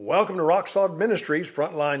Welcome to Rock Solid Ministries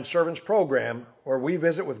Frontline Servants Program, where we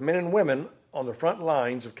visit with men and women on the front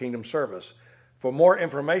lines of kingdom service. For more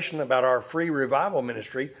information about our free revival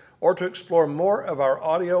ministry or to explore more of our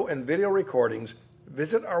audio and video recordings,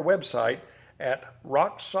 visit our website at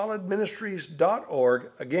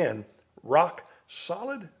rocksolidministries.org. Again,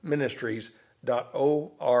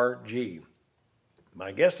 rocksolidministries.org.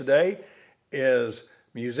 My guest today is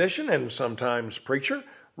musician and sometimes preacher,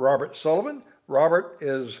 Robert Sullivan. Robert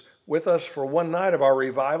is with us for one night of our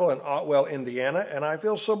revival in Otwell, Indiana, and I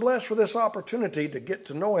feel so blessed for this opportunity to get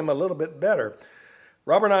to know him a little bit better.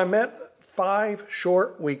 Robert and I met 5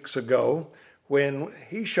 short weeks ago when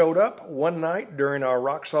he showed up one night during our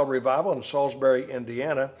Rock Solid revival in Salisbury,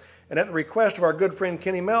 Indiana, and at the request of our good friend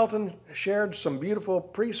Kenny Melton, shared some beautiful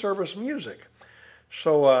pre-service music.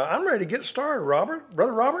 So I'm ready to get started, Robert.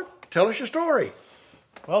 Brother Robert, tell us your story.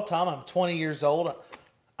 Well, Tom, I'm 20 years old.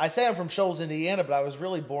 I say I'm from Shoals, Indiana, but I was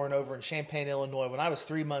really born over in Champaign, Illinois. When I was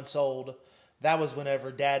 3 months old, that was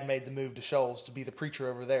whenever Dad made the move to Shoals to be the preacher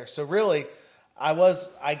over there. So really, I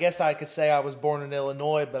guess I could say I was born in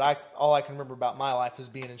Illinois, but all I can remember about my life is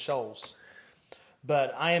being in Shoals.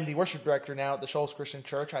 But I am the worship director now at the Shoals Christian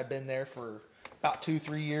Church. I've been there for about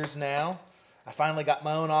 2-3 years now. I finally got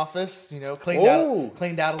my own office, cleaned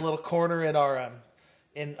out a little corner in our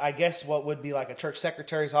in I guess what would be like a church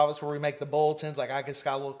secretary's office where we make the bulletins. Like I just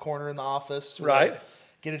got a little corner in the office, Right?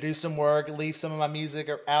 Get to do some work, leave some of my music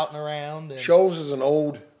out and around. And Shoals is an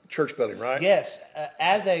old church building, right? Yes,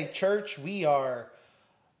 as a church, we are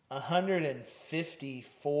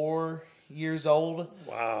 154 years old.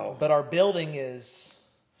 Wow! But our building is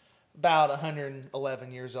about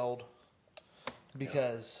 111 years old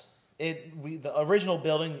because the original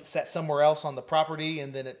building sat somewhere else on the property,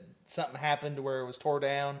 and then something happened to where it was tore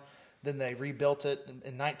down. Then they rebuilt it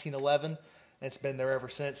in 1911. It's been there ever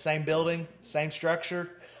since. Same building, same structure.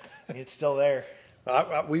 It's still there.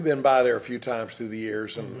 We've been by there a few times through the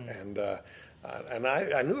years, and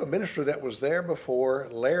I knew a minister that was there before,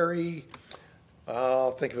 Larry.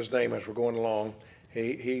 I'll think of his name as we're going along.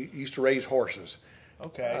 He used to raise horses.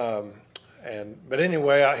 Okay. But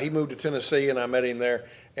anyway, he moved to Tennessee, and I met him there,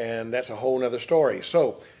 and that's a whole nother story.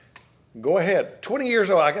 So. Go ahead. 20 years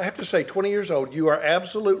old. I have to say, 20 years old. You are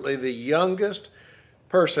absolutely the youngest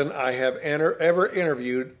person I have ever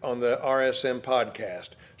interviewed on the RSM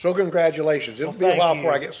podcast. So congratulations. It'll be a while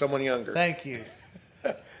before I get someone younger. Thank you.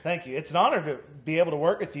 Thank you. It's an honor to be able to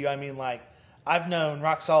work with you. I mean, I've known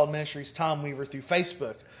Rock Solid Ministries' Tom Weaver through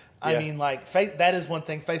Facebook. I mean, that is one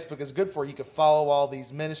thing Facebook is good for. You can follow all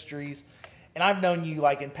these ministries. And I've known you,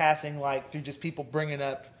 in passing, through just people bringing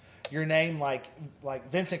up your name, like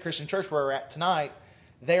Vincent Christian Church, where we're at tonight.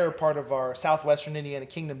 They're part of our Southwestern Indiana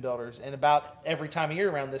Kingdom Builders, and about every time of year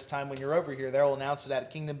around this time when you're over here, they'll announce it at a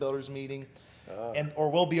Kingdom Builders meeting, or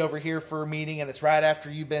we'll be over here for a meeting, and it's right after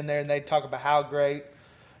you've been there, and they talk about how great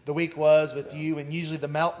the week was with you, and usually the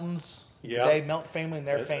Meltons, the Dave Melton family, and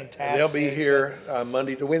they're fantastic. They'll be here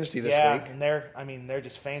Monday to Wednesday this week. And they're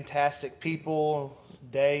just fantastic people.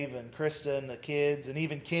 Dave and Krista and the kids, and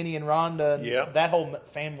even Kenny and Rhonda, and that whole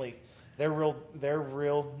family, they're real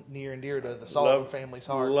near and dear to the Sullivan family's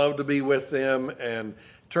heart. Love to be with them, and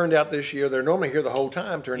turned out this year, they're normally here the whole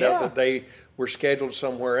time, turned out that they were scheduled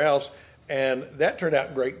somewhere else, and that turned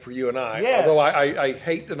out great for you and I. Yes. Although I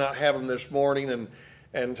hate to not have them this morning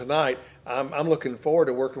and tonight, I'm looking forward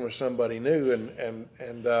to working with somebody new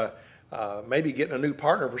and maybe getting a new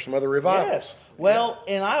partner for some other revivals. Yes. Well,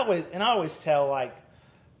 and I always tell,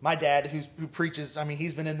 my dad, who preaches,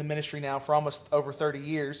 he's been in the ministry now for almost over 30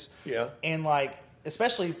 years. Yeah. And,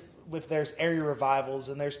 especially if there's area revivals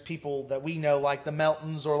and there's people that we know, like the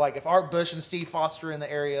Meltons, or if Art Bush and Steve Foster are in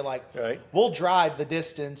the area, we'll drive the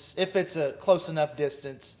distance, if it's a close enough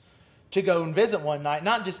distance, to go and visit one night.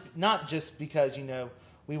 Not just because,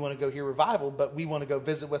 we want to go hear revival, but we want to go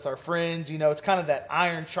visit with our friends. It's kind of that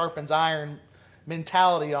iron sharpens iron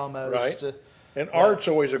mentality almost. Right. And Art's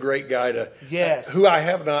always a great guy who I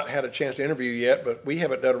have not had a chance to interview yet, but we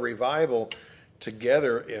haven't done a revival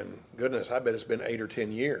together in, goodness, I bet it's been 8 or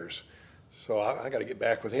 10 years. So I got to get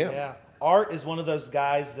back with him. Yeah. Art is one of those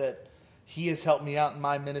guys that he has helped me out in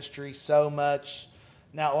my ministry so much.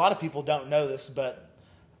 Now, a lot of people don't know this, but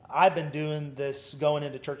I've been doing this, going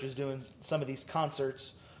into churches, doing some of these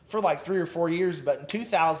concerts for 3 or 4 years. But in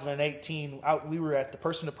 2018, we were at the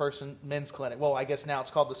person-to-person men's clinic. Well, I guess now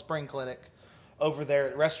it's called the Spring Clinic, over there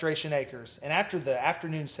at Restoration Acres. And after the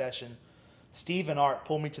afternoon session, Steve and Art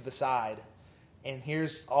pulled me to the side, and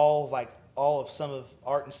here's all of some of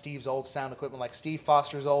Art and Steve's old sound equipment, like Steve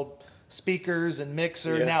Foster's old speakers and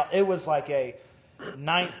mixer. Yeah. Now, it was like a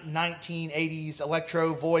 1980s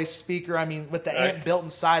electro voice speaker. I mean, with the Right. amp built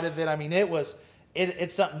inside of it. I mean,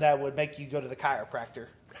 it's something that would make you go to the chiropractor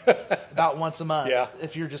about once a month. Yeah.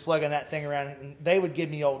 If you're just lugging that thing around. And they would give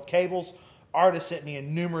me old cables. Artists sent me a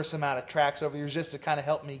numerous amount of tracks over the years just to kind of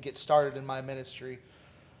help me get started in my ministry.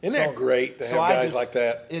 Isn't that great to have guys like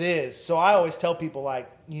that? It is. So I always tell people, like,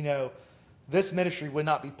 this ministry would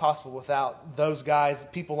not be possible without those guys,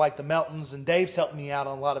 people like the Meltons, and Dave's helped me out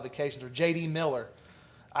on a lot of occasions, or J.D. Miller.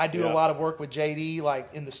 I do a lot of work with J.D.,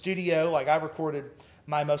 like in the studio. Like I recorded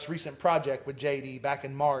my most recent project with J.D. back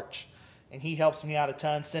in March, and he helps me out a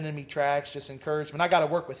ton, sending me tracks, just encouragement. I got to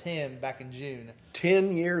work with him back in June.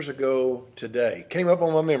 10 years ago today, came up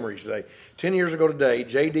on my memories today. 10 years ago today,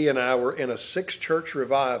 JD and I were in a 6-church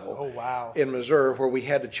revival in Missouri where we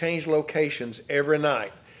had to change locations every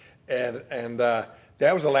night. And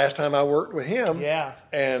that was the last time I worked with him. Yeah.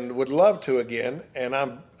 And would love to again. And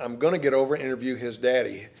I'm going to get over and interview his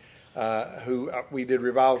daddy, who we did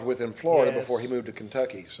revivals with in Florida before he moved to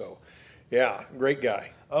Kentucky. So, yeah, great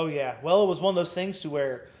guy. Oh, yeah. Well, it was one of those things to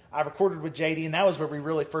where I recorded with JD, and that was where we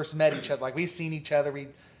really first met each other. Like, we'd seen each other. We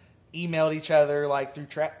emailed each other, like, through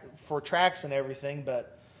for tracks and everything.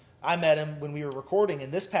 But I met him when we were recording.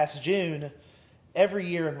 And this past June, every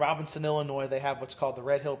year in Robinson, Illinois, they have what's called the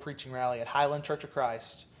Red Hill Preaching Rally at Highland Church of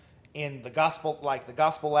Christ. And the gospel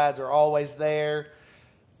lads are always there.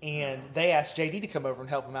 And they asked JD to come over and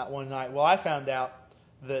help them out one night. Well, I found out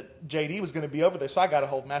that JD was going to be over there, so I got a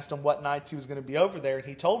hold of him, asked him what nights he was going to be over there, and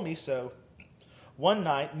he told me. So one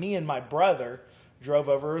night, me and my brother drove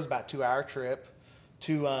over. It was about a 2-hour trip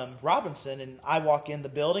to Robinson, and I walk in the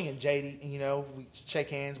building, and JD, we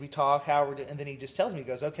shake hands, we talk, and then he just tells me, he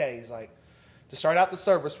goes, okay, he's like, to start out the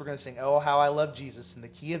service, we're going to sing "Oh, How I Love Jesus" in the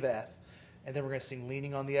key of F, and then we're going to sing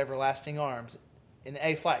 "Leaning on the Everlasting Arms" in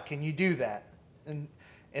A flat. Can you do that? And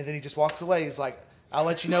then he just walks away. He's like, I'll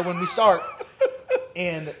let you know when we start.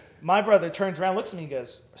 And my brother turns around, looks at me, and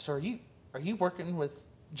goes, "Sir, are you working with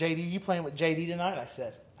JD? Are you playing with JD tonight?" I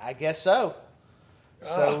said, "I guess so."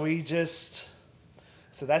 So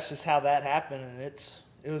so that's just how that happened, and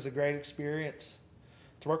it was a great experience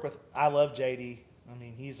to work with. I love JD. I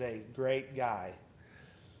mean, he's a great guy.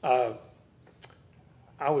 I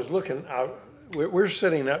was looking. We're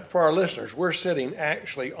sitting up for our listeners. We're sitting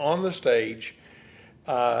actually on the stage.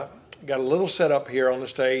 Got a little setup here on the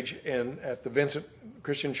stage at the Vincent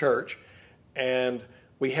Christian Church, and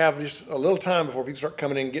we have just a little time before people start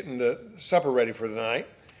coming in, getting the supper ready for the night.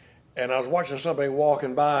 And I was watching somebody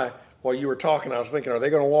walking by while you were talking. I was thinking, are they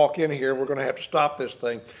going to walk in here? We're going to have to stop this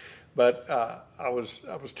thing. But I was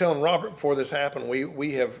telling Robert before this happened,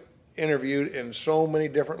 we have interviewed in so many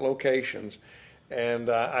different locations, and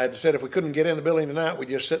I had said if we couldn't get in the building tonight, we'd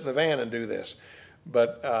just sit in the van and do this.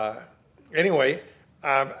 But anyway,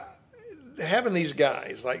 having these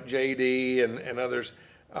guys like JD and others,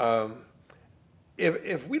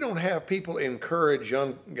 if we don't have people encourage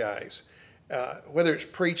young guys, whether it's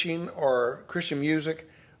preaching or Christian music,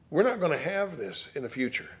 we're not going to have this in the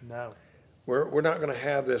future. No. We're not going to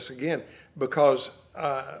have this again because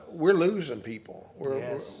we're losing people. Let me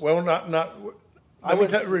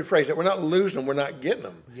rephrase it. We're not losing them. We're not getting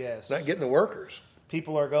them. Yes. Not getting the workers.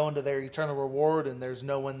 People are going to their eternal reward, and there's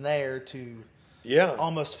no one there to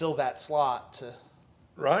almost fill that slot.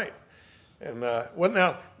 Right. And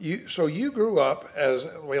now you grew up as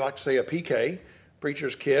we like to say a PK,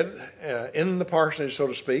 preacher's kid, in the parsonage, so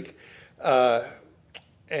to speak.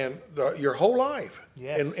 And your whole life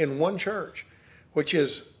in one church, which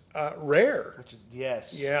is rare.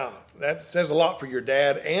 Yeah, that says a lot for your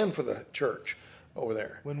dad and for the church over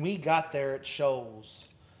there. When we got there at Shoals,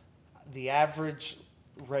 the average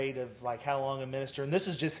rate of like how long a minister, and this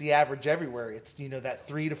is just the average everywhere, it's that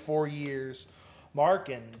 3 to 4 years mark.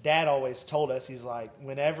 And Dad always told us, he's like,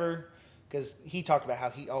 whenever, because he talked about how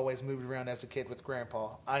he always moved around as a kid with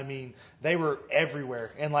Grandpa. I mean, they were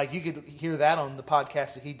everywhere. And like you could hear that on the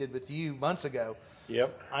podcast that he did with you months ago.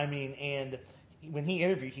 Yep. I mean, and when he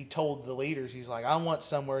interviewed, he told the leaders, he's like, I want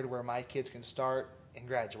somewhere to where my kids can start and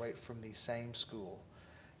graduate from the same school.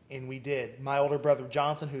 And we did. My older brother,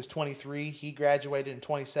 Jonathan, who's 23, he graduated in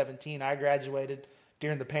 2017. I graduated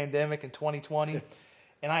during the pandemic in 2020.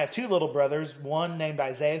 And I have 2 little brothers, one named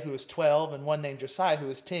Isaiah, who is 12, and one named Josiah, who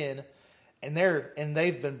is 10. And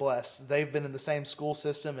they've been blessed. They've been in the same school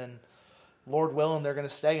system, and Lord willing, they're going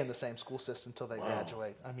to stay in the same school system until they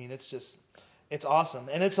graduate. I mean, it's awesome.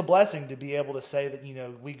 And it's a blessing to be able to say that,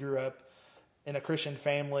 we grew up in a Christian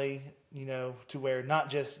family, to where not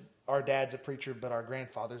just our dad's a preacher, but our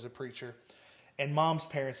grandfather's a preacher. And Mom's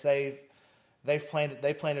parents, they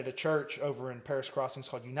planted a church over in Paris Crossings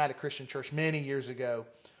called United Christian Church many years ago.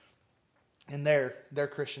 and they're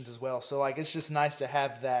Christians as well. So like it's just nice to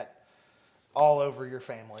have that all over your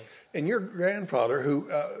family. And your grandfather, who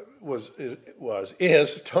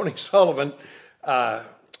is Tony Sullivan,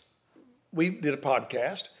 we did a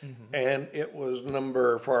podcast, and it was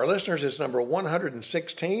for our listeners, it's number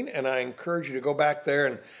 116, and I encourage you to go back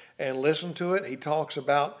there and listen to it. He talks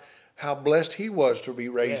about how blessed he was to be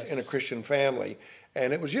raised in a Christian family,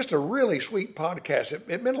 and it was just a really sweet podcast.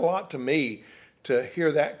 It meant a lot to me to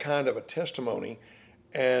hear that kind of a testimony,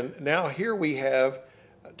 and now here we have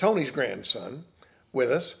Tony's grandson with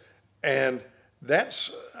us, and that's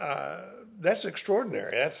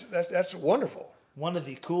extraordinary. That's wonderful. One of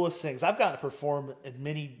the coolest things, I've gotten to perform at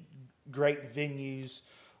many great venues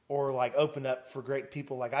or like open up for great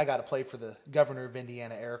people. Like I got to play for the governor of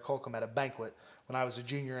Indiana, Eric Holcomb, at a banquet when I was a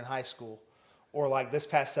junior in high school. Or like this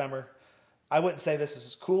past summer, I wouldn't say this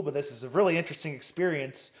is cool, but this is a really interesting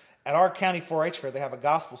experience. At our county 4-H fair, they have a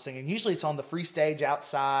gospel singing. Usually it's on the free stage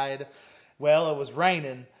outside. Well, it was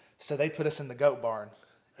raining, so they put us in the goat barn.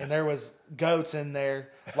 And there was goats in there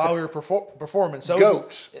while we were performing. So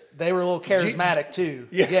goats. They were a little charismatic too.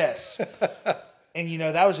 Yeah. Yes. And,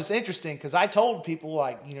 that was just interesting because I told people,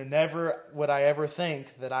 like, never would I ever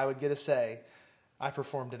think that I would get to say I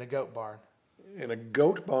performed in a goat barn. In a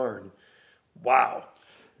goat barn. Wow.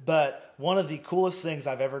 But one of the coolest things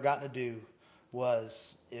I've ever gotten to do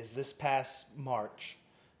is this past March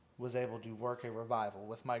was able to work a revival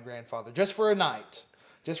with my grandfather just for a night.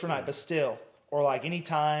 But still. Or like any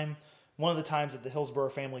time, one of the times at the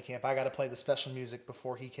Hillsborough Family Camp, I got to play the special music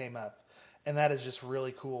before he came up. And that is just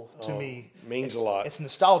really cool to me. Means a lot. It's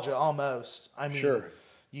nostalgia almost. I mean, sure.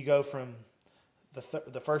 You go from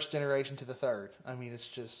the first generation to the third. I mean, it's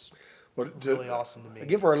just really awesome to me.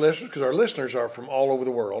 Again, for our listeners, because our listeners are from all over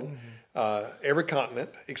the world, every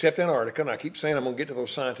continent except Antarctica, and I keep saying I'm going to get to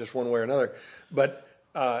those scientists one way or another, but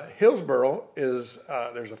Hillsborough is,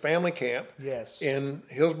 there's a family camp in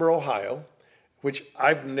Hillsborough, Ohio, which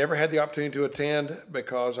I've never had the opportunity to attend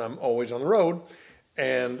because I'm always on the road,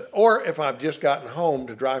 or if I've just gotten home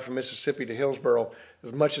to drive from Mississippi to Hillsborough,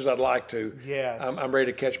 as much as I'd like to, I'm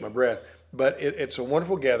ready to catch my breath. But it's a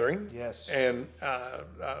wonderful gathering, and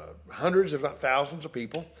hundreds, if not thousands, of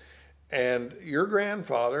people. And your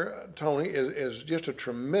grandfather, Tony, is just a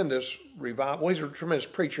tremendous revival. Well, he's a tremendous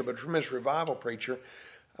preacher, but a tremendous revival preacher.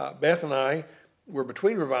 Beth and I were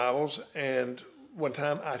between revivals, and one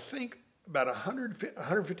time, I think about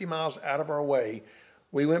 150 miles out of our way,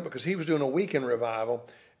 we went because he was doing a weekend revival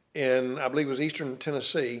in, I believe it was Eastern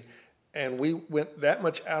Tennessee, and we went that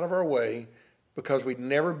much out of our way because we'd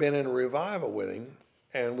never been in a revival with him,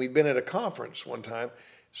 and we'd been at a conference one time.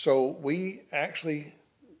 So we actually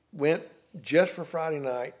went just for Friday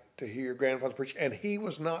night to hear your grandfather preach, and he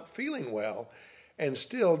was not feeling well and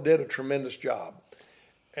still did a tremendous job.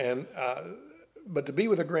 And but to be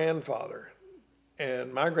with a grandfather,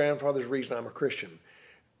 and my grandfather's the reason I'm a Christian,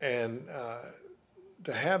 and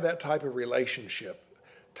to have that type of relationship,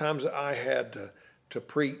 times that I had to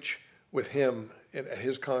preach with him at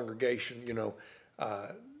his congregation,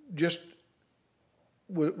 just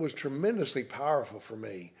was tremendously powerful for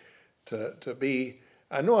me to be.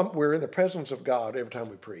 I know we're in the presence of God every time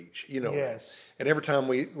we preach, Yes. And every time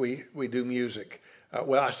we do music.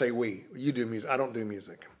 Well, I say you do music. I don't do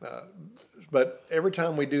music. But every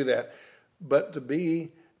time we do that, but to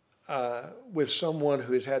be with someone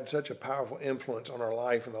who has had such a powerful influence on our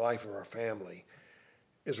life and the life of our family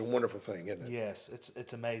is a wonderful thing, isn't it? Yes,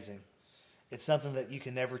 it's amazing. It's something that you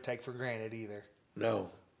can never take for granted either. No.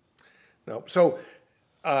 So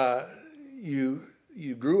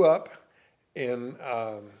you grew up in,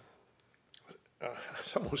 I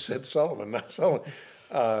almost said Sullivan, not Sullivan.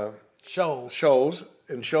 Shoals.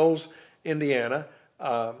 In Shoals, Indiana.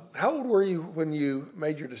 How old were you when you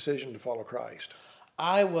made your decision to follow Christ?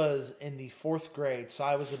 I was in the 4th grade, so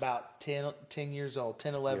I was about 10 years old,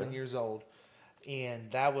 11 years old. And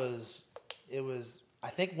it was, I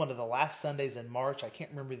think, one of the last Sundays in March. I can't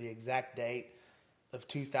remember the exact date of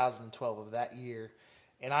 2012 of that year.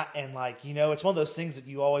 And it's one of those things that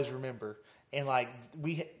you always remember. And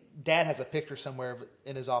Dad has a picture somewhere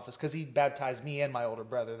in his office because he baptized me and my older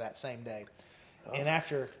brother that same day. Oh. And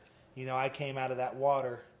after, I came out of that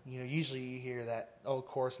water, usually you hear that old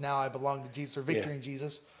chorus, "Now I belong to Jesus," or "Victory in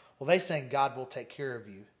Jesus." Well, they sang "God will take care of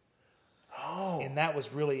you." Oh. And that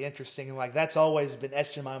was really interesting. And that's always been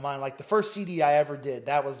etched in my mind. Like the first CD I ever did,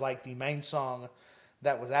 that was like the main song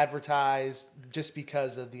that was advertised just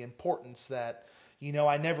because of the importance that,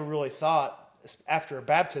 I never really thought after a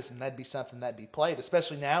baptism that'd be something that'd be played,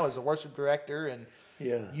 especially now as a worship director. And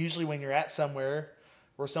usually when you're at somewhere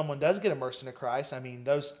where someone does get immersed into Christ. I mean,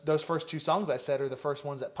 those first two songs I said are the first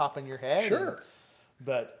ones that pop in your head. Sure.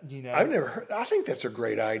 But, I've never heard, I think that's a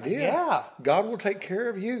great idea. Yeah. God will take care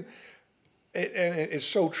of you. And it's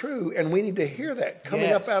so true. And we need to hear that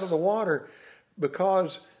coming up out of the water,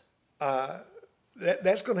 because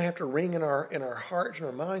that's going to have to ring in our hearts and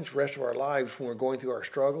our minds for the rest of our lives when we're going through our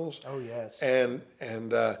struggles. Oh, yes. And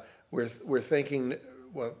we're thinking,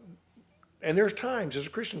 well, and there's times as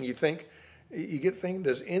a Christian you get thinking,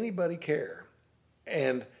 does anybody care?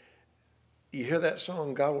 And you hear that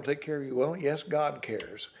song, God will take care of you. Well, yes, God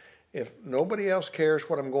cares. If nobody else cares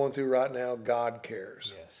what I'm going through right now, God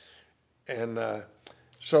cares. Yes. And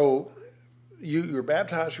so you were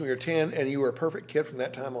baptized when you were 10, and you were a perfect kid from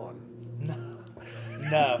that time on.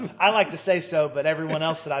 No, I like to say so, but everyone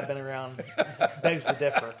else that I've been around begs to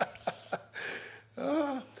differ.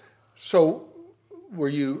 So were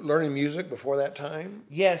you learning music before that time?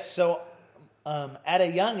 Yes. So at a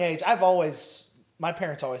young age, my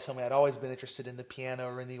parents always told me I'd always been interested in the piano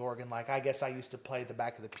or in the organ. Like, I guess I used to play the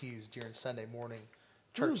back of the pews during Sunday morning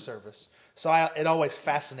church service. So it always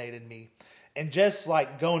fascinated me. And just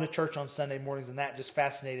like going to church on Sunday mornings, and that just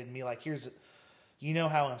fascinated me. Like,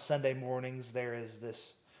 how on Sunday mornings there is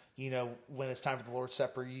this, when it's time for the Lord's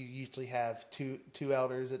Supper, you usually have two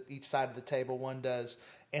elders at each side of the table. One does,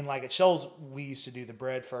 and like at Shoals, we used to do the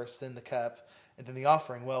bread first, then the cup, and then the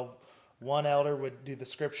offering. Well, one elder would do the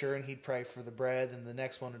scripture and he'd pray for the bread, and the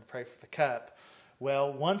next one would pray for the cup.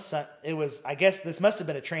 Well, I guess this must have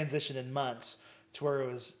been a transition in months to where it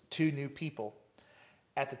was two new people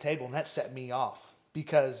at the table, and that set me off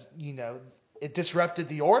because, it disrupted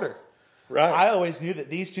the order. Right. I always knew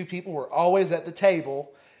that these two people were always at the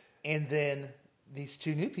table, and then these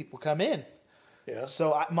two new people come in. Yeah.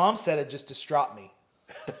 So Mom said it just distraught me.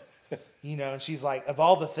 And she's like, of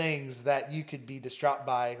all the things that you could be distraught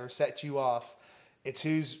by or set you off, it's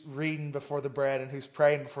who's reading before the bread and who's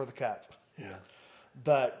praying before the cup. Yeah.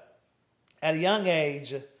 But at a young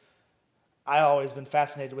age, I always been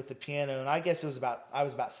fascinated with the piano, and I guess I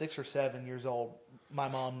was about 6 or 7 years old. My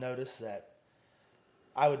mom noticed that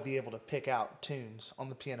I would be able to pick out tunes on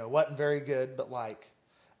the piano. It wasn't very good, but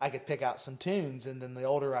I could pick out some tunes, and then the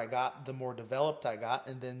older I got, the more developed I got,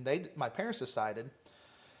 and then my parents decided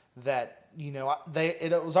that,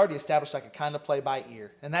 it was already established I could kind of play by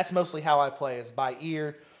ear, and that's mostly how I play, is by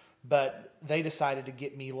ear, but they decided to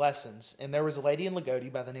get me lessons, and there was a lady in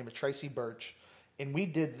Lagodi by the name of Tracy Birch, and we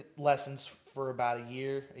did lessons for about a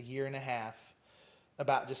year and a half,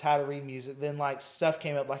 about just how to read music. Then stuff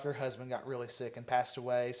came up, like her husband got really sick and passed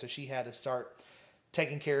away, so she had to start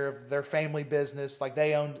taking care of their family business. Like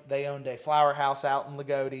they owned a flower house out in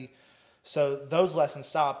Lagodi, so those lessons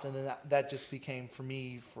stopped, and then that just became for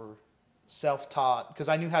me for self-taught, because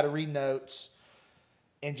I knew how to read notes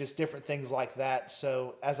and just different things like that.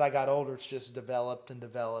 So as I got older, it's just developed and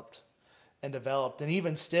developed and developed. And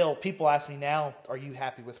even still, people ask me now, are you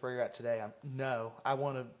happy with where you're at today? No, I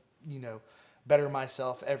want to, better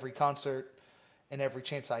myself every concert and every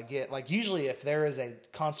chance I get. Like usually if there is a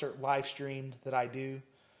concert live streamed that I do,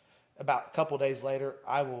 about a couple days later,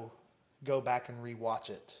 I will go back and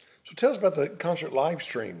rewatch it. So tell us about the concert live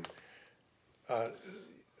stream.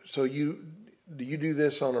 So do you do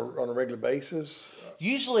this on a regular basis?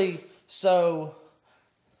 Usually, so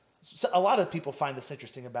a lot of people find this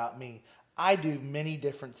interesting about me. I do many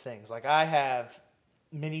different things. Like I have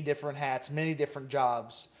many different hats, many different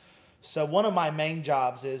jobs. So one of my main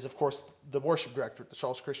jobs is, of course, the worship director at the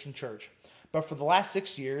Shoals Christian Church. But for the last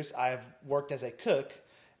 6 years, I've worked as a cook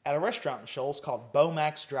at a restaurant in Shoals called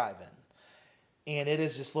Bomax Drive-In. And it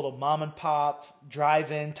is this little mom and pop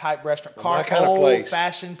drive-in type restaurant.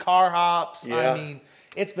 Old-fashioned car hops. Yeah. I mean,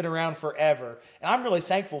 it's been around forever. And I'm really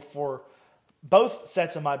thankful for both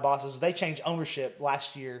sets of my bosses. They changed ownership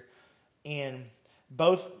last year. And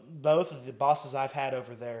both of the bosses I've had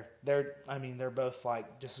over there, they're both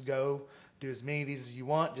like, just go do as many of these as you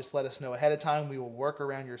want. Just let us know ahead of time. We will work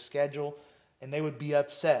around your schedule. And they would be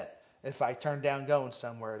upset if I turned down going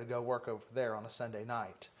somewhere to go work over there on a Sunday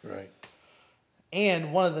night. Right.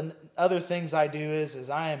 And one of the other things I do is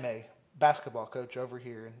I am a basketball coach over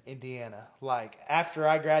here in Indiana. Like after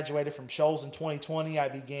I graduated from Shoals in 2020, I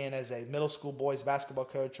began as a middle school boys basketball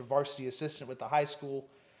coach, a varsity assistant with the high school.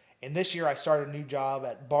 And this year I started a new job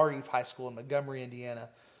at Bar Eve High School in Montgomery, Indiana.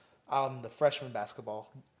 I'm the freshman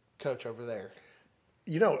basketball coach over there.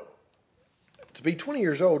 To be 20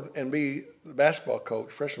 years old and be the basketball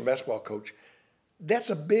coach, freshman basketball coach, that's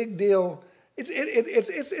a big deal.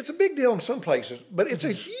 It's a big deal in some places, but it's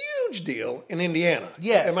a huge deal in Indiana.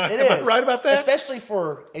 Yes, am I right about that? Especially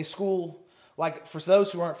for a school like for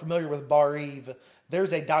those who aren't familiar with Bar Eve,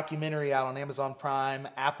 there's a documentary out on Amazon Prime,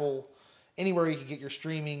 Apple, anywhere you can get your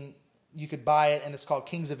streaming, you could buy it, and it's called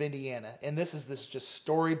Kings of Indiana. And this is this just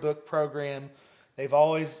storybook program. They've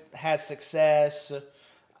always had success.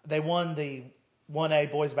 They won the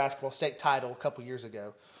 1A boys basketball state title a couple years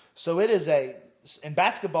ago. So it is and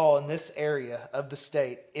basketball in this area of the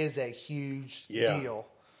state is a huge deal.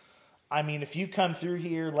 I mean, if you come through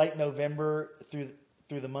here late November through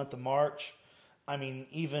the month of March, I mean,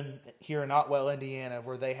 even here in Otwell, Indiana,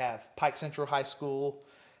 where they have Pike Central High School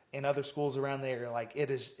and other schools around there, like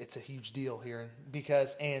it's a huge deal here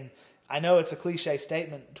and I know it's a cliche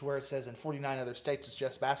statement to where it says in 49 other states it's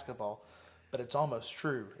just basketball, but it's almost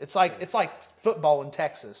true. It's like football in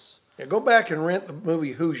Texas. Yeah, go back and rent the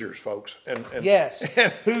movie Hoosiers, folks. And yes,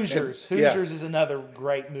 Hoosiers. Hoosiers is another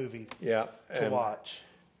great movie. To watch.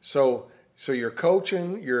 So you're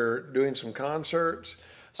coaching. You're doing some concerts.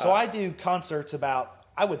 So I do concerts about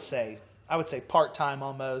I would say part time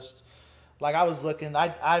almost. Like I was looking,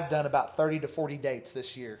 I've done about 30 to 40 dates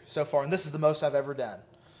this year so far, and this is the most I've ever done.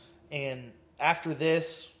 And after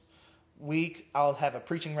this week, I'll have a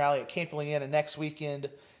preaching rally at Camp Leanna next weekend,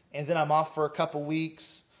 and then I'm off for a couple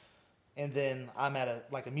weeks, and then I'm at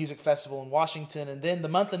a music festival in Washington, and then the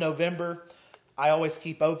month of November, I always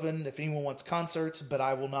keep open if anyone wants concerts, but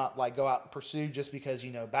I will not go out and pursue just because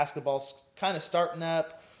basketball's kind of starting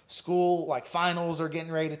up, school finals are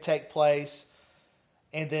getting ready to take place.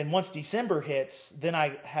 And then once December hits, then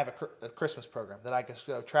I have a Christmas program that I just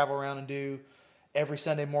go travel around and do every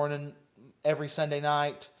Sunday morning, every Sunday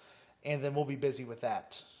night, and then we'll be busy with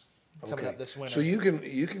that coming up this winter. So you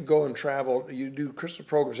can go and travel. You do Christmas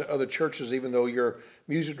programs at other churches, even though you're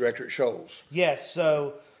music director at Shoals. Yes.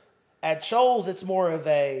 So at Shoals, it's more of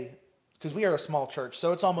because we are a small church,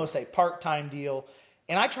 so it's almost a part-time deal.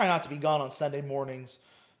 And I try not to be gone on Sunday mornings.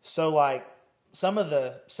 So some of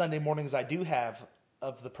the Sunday mornings I do have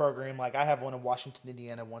of the program, I have one in Washington,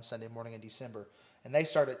 Indiana, one Sunday morning in December, and they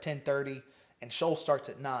start at 10:30, and Shoals starts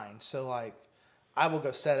at 9. So I will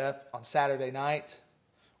go set up on Saturday night,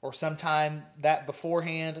 or sometime that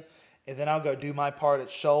beforehand, and then I'll go do my part at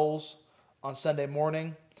Shoals on Sunday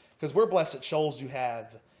morning, because we're blessed at Shoals to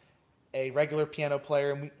have a regular piano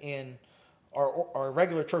player, and our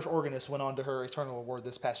regular church organist went on to her eternal award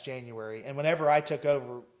this past January, and whenever I took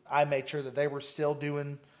over, I made sure that they were still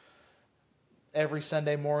doing every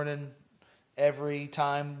Sunday morning, every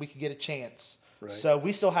time we could get a chance. Right. So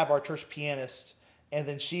we still have our church pianist, and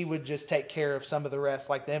then she would just take care of some of the rest,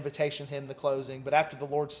 like the invitation hymn, the closing. But after the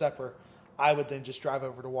Lord's Supper, I would then just drive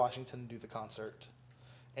over to Washington and do the concert,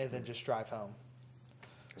 and then just drive home.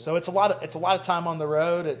 So it's a lot of time on the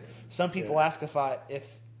road. And some people ask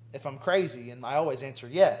if I'm crazy, and I always answer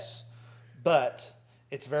yes. But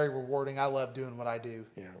it's very rewarding. I love doing what I do.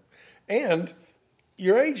 Yeah, and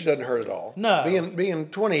your age doesn't hurt at all. No. Being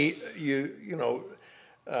 20,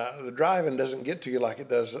 the driving doesn't get to you like it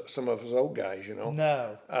does some of us old guys,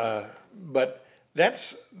 No. But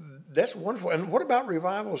that's wonderful. And what about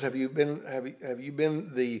revivals? Have you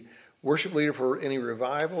been the worship leader for any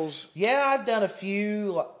revivals? Yeah, I've done a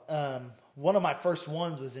few. One of my first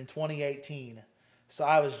ones was in 2018, so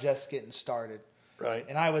I was just getting started. Right.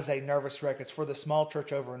 And I was a nervous wreck. It's for the small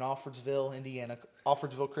church over in Alfordsville, Indiana,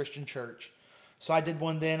 Alfordsville Christian Church. So I did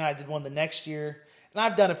one then, I did one the next year, and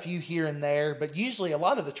I've done a few here and there, but usually a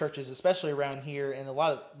lot of the churches, especially around here and a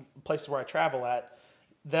lot of places where I travel at,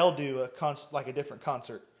 they'll do a different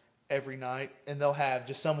concert every night, and they'll have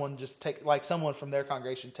someone from their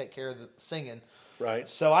congregation take care of the singing. Right.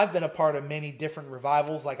 So I've been a part of many different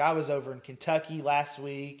revivals. Like I was over in Kentucky last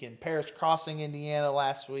week, and Paris Crossing, Indiana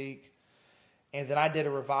last week, and then I did a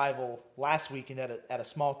revival last weekend at a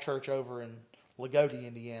small church over in Lagodi,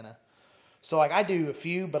 Indiana. So I do a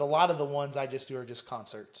few, but a lot of the ones I just do are just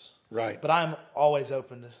concerts. Right. But I'm always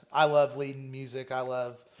open I love leading music. I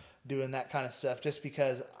love doing that kind of stuff just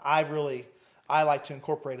because I like to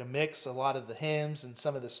incorporate a mix, a lot of the hymns and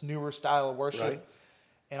some of this newer style of worship. Right.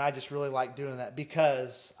 And I just really like doing that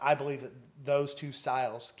because I believe that those two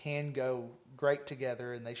styles can go great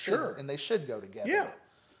together, and they should go together. Yeah.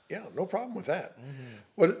 Yeah, no problem with that.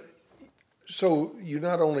 Mm-hmm. So you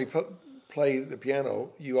not only play the piano,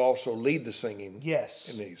 you also lead the singing.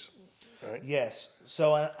 Yes. In these, right? Yes.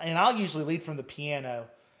 So, and I'll usually lead from the piano,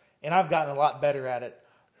 and I've gotten a lot better at it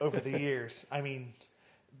over the years. I mean,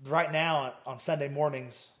 right now on Sunday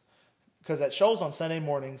mornings, because at Shoals on Sunday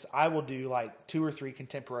mornings, I will do 2 or 3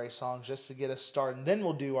 contemporary songs just to get us started. And then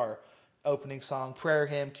we'll do our opening song, prayer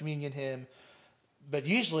hymn, communion hymn. But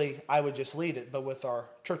usually I would just lead it. But with our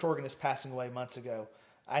church organist passing away months ago,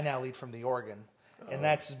 I now lead from the organ. And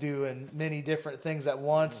that's doing many different things at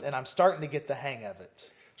once, and I'm starting to get the hang of it.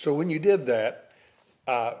 So when you did that,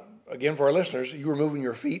 again, for our listeners, you were moving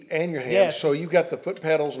your feet and your hands. Yes. So you got the foot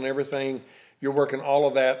pedals and everything. You're working all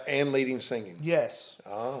of that and leading singing. Yes.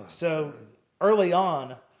 Ah. So early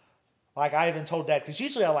on, like I even told Dad, because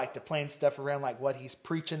usually I like to plan stuff around like what he's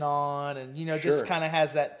preaching on and, Sure. just kind of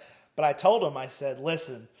has that. But I told him, I said,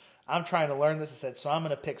 listen, I'm trying to learn this. I said, so I'm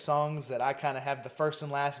going to pick songs that I kind of have the first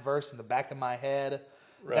and last verse in the back of my head.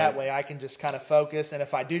 Right. That way I can just kind of focus. And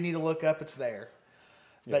if I do need to look up, it's there.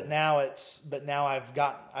 Yeah. But now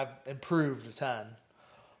I've improved a ton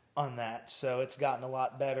on that. So it's gotten a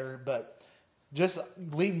lot better. But just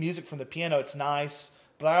leading music from the piano, it's nice.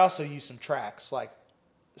 But I also use some tracks. Like,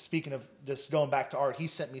 speaking of just going back to Art, he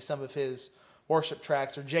sent me some of his worship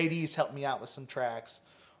tracks, or JD's helped me out with some tracks,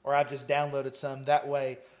 or I've just downloaded some. That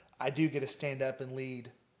way I do get to stand up and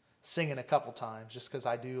lead singing a couple times, just because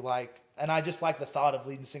I do like, and I just like the thought of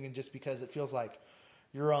leading singing just because it feels like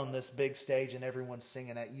you're on this big stage and everyone's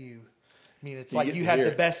singing at you. I mean, it's like you have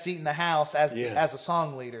the best seat in the house as a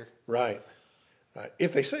song leader. Right.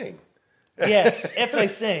 If they sing. Yes, if they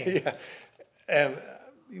sing. Yeah. And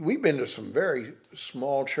we've been to some very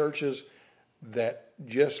small churches that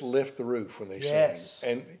just lift the roof when they sing.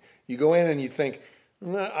 And you go in and you think,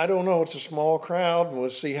 I don't know, it's a small crowd, and we'll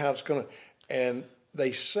see how it's going to. And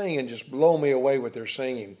they sing and just blow me away with their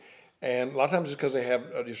singing. And a lot of times it's because they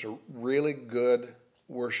have just a really good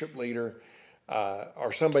worship leader,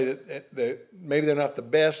 or somebody that maybe they're not the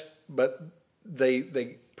best, but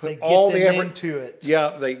they put all the effort into it.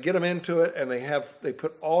 Yeah, they get them into it, and they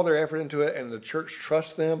put all their effort into it, and the church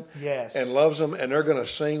trusts them, and loves them, and they're going to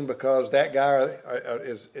sing because that guy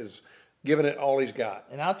is giving it all he's got.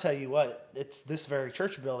 And I'll tell you what, it's this very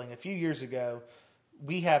church building. A few years ago,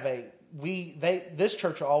 this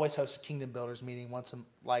church will always host a Kingdom Builders meeting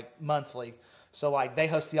monthly. So they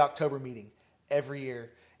host the October meeting every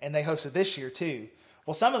year, and they hosted this year too.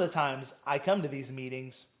 Well, some of the times I come to these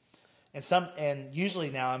meetings, and usually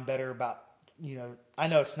now I'm better about, I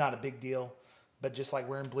know it's not a big deal, but just like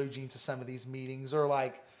wearing blue jeans to some of these meetings, or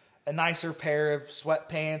like a nicer pair of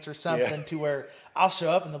sweatpants or something, to where I'll show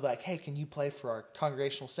up and they'll be like, hey, can you play for our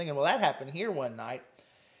congregational singing? Well, that happened here one night,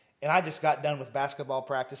 and I just got done with basketball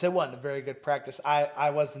practice. It wasn't a very good practice.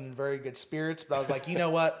 I wasn't in very good spirits, but I was like, you know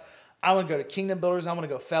what? I want to go to Kingdom Builders. I want to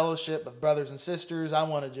go fellowship with brothers and sisters. I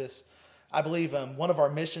want to I believe one of our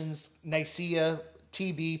missions, Nicaea,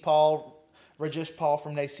 TB Paul, Rajesh Paul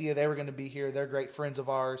from Nicaea, they were going to be here. They're great friends of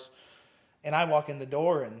ours. And I walk in the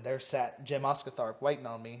door, and there sat Jim Oscatharp waiting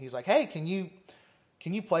on me. He's like, hey, can you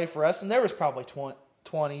play for us? And there was probably 20,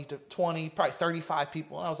 probably 35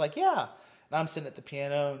 people. And I was like, yeah. And I'm sitting at the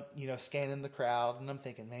piano, scanning the crowd. And I'm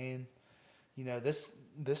thinking, man,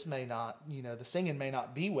 this may not, the singing may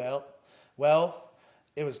not be well. Well,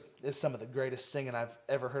 it's some of the greatest singing I've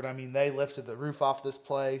ever heard. I mean, they lifted the roof off this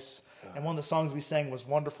place. And one of the songs we sang was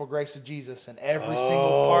Wonderful Grace of Jesus. And every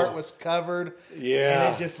single part was covered. Yeah.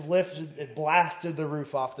 And it just it blasted the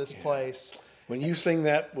roof off this place. When you sing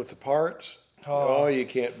that with the parts, you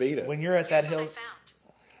can't beat it. When you're at that hill.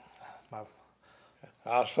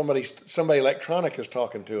 Somebody electronic is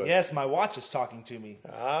talking to us. Yes, my watch is talking to me.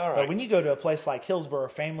 All right. But when you go to a place like Hillsborough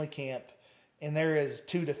Family Camp, and there is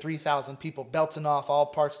 2,000 to 3,000 people belting off all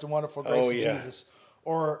parts of the Wonderful Grace of Jesus,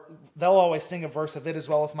 or they'll always sing a verse of It Is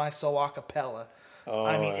Well With My Soul a cappella.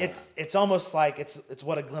 I mean, it's almost like it's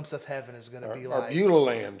what a glimpse of heaven is going to be like. Or Beulah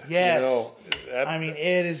Land. Yes. I mean,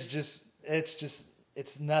 it is just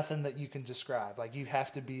it's nothing that you can describe. Like, you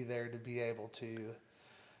have to be there to be able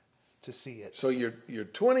to see it. So you're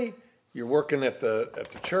 20. You're working at the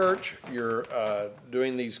church. You're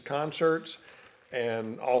doing these concerts,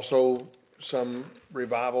 and also some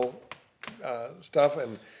revival stuff,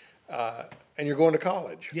 and you're going to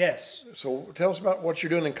college. Yes. So tell us about what you're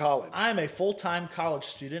doing in college. I'm a full-time college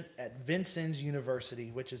student at Vincennes University,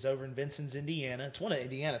 which is over in Vincennes, Indiana. It's one of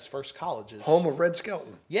Indiana's first colleges. Home of Red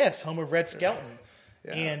Skelton. Yes, home of Red Skelton.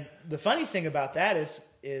 Yeah. And the funny thing about that is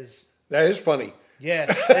that is funny.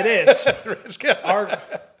 Yes, it is.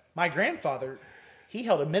 My grandfather, he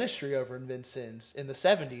held a ministry over in Vincennes in the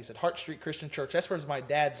 70s at Hart Street Christian Church. That's where my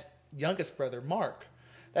dad's youngest brother, Mark.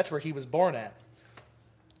 That's where he was born at.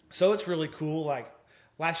 So it's really cool. Like,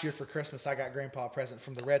 last year for Christmas, I got Grandpa a present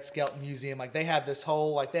from the Red Skelton Museum. Like, they have this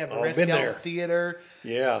whole, they have the Red Skelton Theater.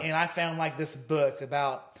 Yeah. And I found, this book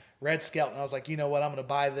about Red Skelton. I was like, you know what, I'm going to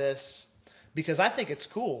buy this. Because I think it's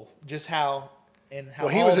cool just how he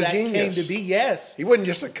was a genius. Came to be. Yes. He wasn't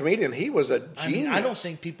just a comedian. He was a genius. I mean, I don't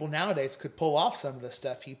think people nowadays could pull off some of the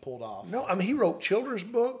stuff he pulled off. No, I mean, he wrote children's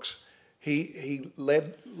books. He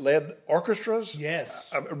led orchestras.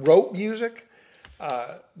 Yes. Wrote music.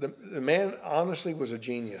 The man honestly was a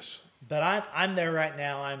genius. But I'm there right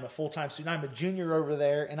now. I'm a full-time student. I'm a junior over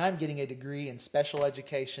there, and I'm getting a degree in special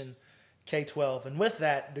education, K-12. And with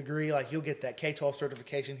that degree, like you'll get that K-12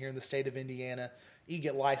 certification here in the state of Indiana. You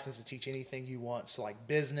get licensed to teach anything you want. So like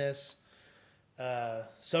business,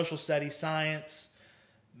 social studies, science,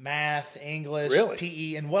 math, English, Really?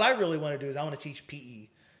 PE. And what I really want to do is I want to teach PE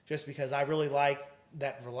just because I really like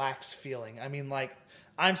that relaxed feeling. I mean, like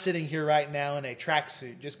I'm sitting here right now in a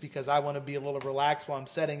tracksuit just because I want to be a little relaxed while I'm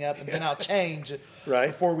setting up, and then I'll change Right.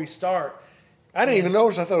 before we start. I didn't even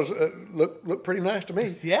notice. I thought it was, looked pretty nice to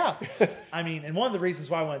me. Yeah. I mean, and one of the reasons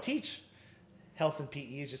why I want to teach health and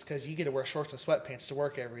PE is just because you get to wear shorts and sweatpants to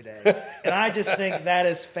work every day. And I just think that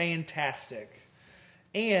is fantastic.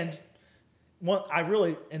 And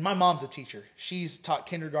and my mom's a teacher. She's taught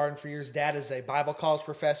kindergarten for years. Dad is a Bible college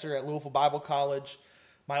professor at Louisville Bible College.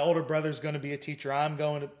 My older brother's going to be a teacher.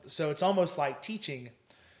 So it's almost like teaching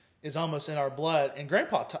is almost in our blood. And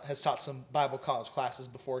Grandpa has taught some Bible college classes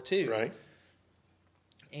before too. Right.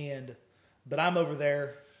 But I'm over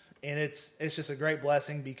there, and it's just a great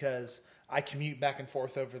blessing because I commute back and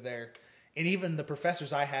forth over there. And even the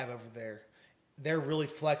professors I have over there, they're really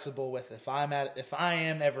flexible with if I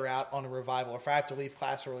am ever out on a revival, or if I have to leave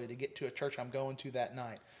class early to get to a church I'm going to that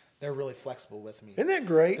night, they're really flexible with me. Isn't that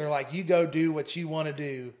great? They're like, you go do what you want to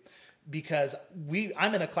do, because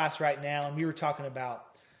I'm in a class right now, and we were talking about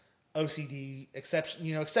OCD,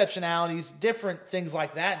 exceptionalities, different things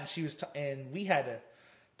like that, and and we had to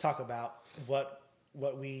talk about what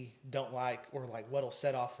we don't like, or like what'll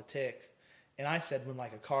set off a tick. And I said when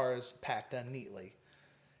like a car is packed unneatly,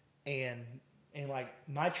 and like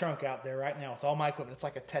my trunk out there right now with all my equipment, it's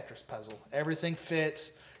like a Tetris puzzle. Everything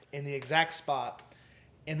fits in the exact spot.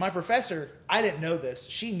 And my professor, I didn't know this.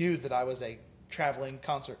 She knew that I was a traveling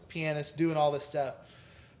concert pianist doing all this stuff.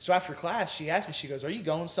 So after class, she asked me, she goes, "Are you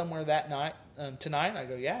going somewhere that night, tonight?" And I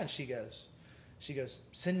go, "Yeah." And she goes,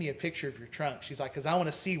 "Send me a picture of your trunk." She's like, "Because I want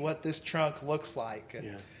to see what this trunk looks like."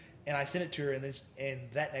 And I sent it to her, and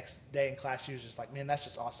that next day in class, she was just like, "Man, that's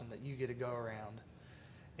just awesome that you get to go around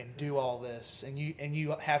and do all this, and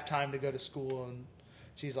you have time to go to school." And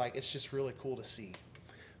she's like, "It's just really cool to see."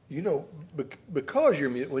 You know, because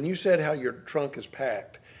when you said how your trunk is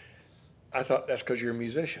packed, I thought that's because you're a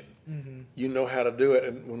musician. Mm-hmm. You know how to do it.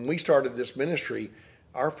 And when we started this ministry,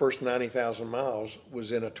 our first 90,000 miles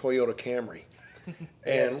was in a Toyota Camry.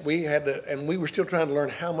 And yes. We were still trying to learn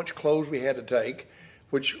how much clothes we had to take,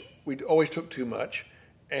 which we always took too much.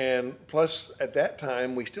 And plus, at that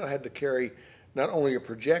time, we still had to carry not only a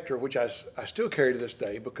projector, which I still carry to this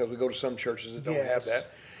day because we go to some churches that don't have that,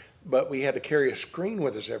 but we had to carry a screen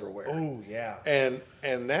with us everywhere. Oh, yeah. And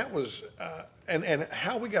that was, and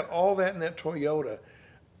how we got all that in that Toyota,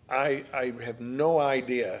 I have no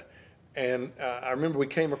idea. And I remember we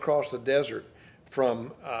came across the desert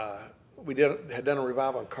from, had done a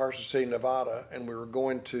revival in Carson City, Nevada, and we were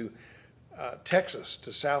going to Texas,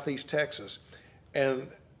 to southeast Texas. And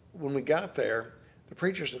when we got there, the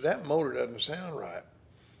preacher said, "That motor doesn't sound right."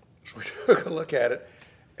 So we took a look at it,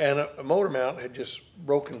 and a motor mount had just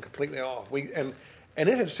broken completely off. And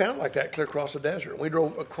it had sounded like that clear across the desert. We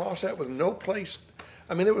drove across that with no place.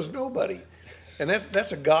 I mean, there was nobody. And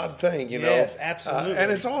that's a God thing, you know. Yes, absolutely. And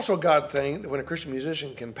it's also a God thing that when a Christian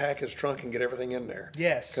musician can pack his trunk and get everything in there.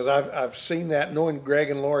 Yes. Because I've seen that, knowing Greg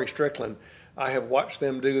and Lori Strickland, I have watched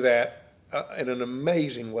them do that in an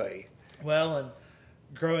amazing way. Well, and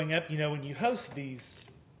growing up, when you host these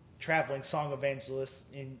traveling song evangelists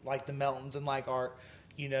in like the Meltons and like Art,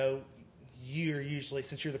 you're usually,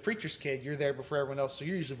 since you're the preacher's kid, you're there before everyone else, so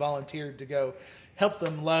you're usually volunteered to go help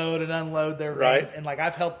them load and unload their right. vans. And like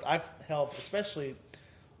I've helped, especially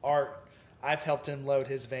Art, I've helped him load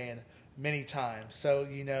his van many times. So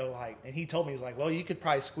and he told me, he's like, "Well, you could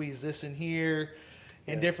probably squeeze this in here."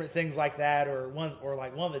 And different things like that, or one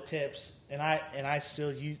of the tips, and I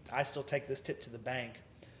still take this tip to the bank.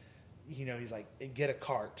 He's like, "Get a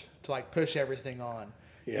cart to like push everything on."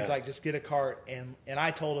 Yeah. He's like, "Just get a cart," and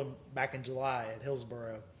I told him back in July at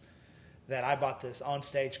Hillsboro that I bought this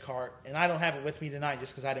on-stage cart, and I don't have it with me tonight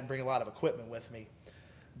just because I didn't bring a lot of equipment with me.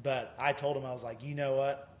 But I told him, I was like, "You know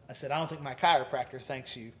what?" I said, "I don't think my chiropractor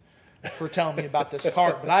thanks you for telling me about this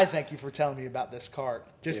cart, but I thank you for telling me about this cart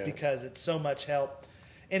just because it's so much help."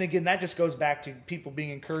 And again, that just goes back to people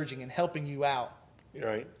being encouraging and helping you out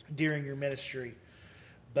during your ministry.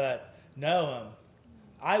 But no,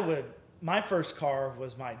 my first car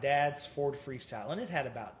was my dad's Ford Freestyle, and it had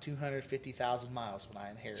about 250,000 miles when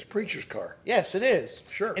I inherited it. It's a preacher's car. Yes, it is.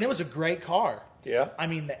 Sure. And it was a great car. Yeah. I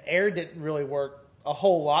mean, the air didn't really work a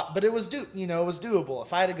whole lot, but it was it was doable.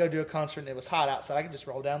 If I had to go do a concert and it was hot outside, I could just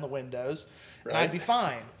roll down the windows and I'd be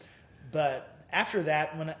fine. But after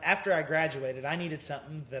that, after I graduated, I needed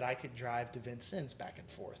something that I could drive to Vincennes back and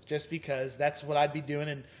forth, just because that's what I'd be doing.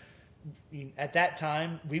 And at that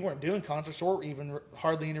time, we weren't doing concerts or even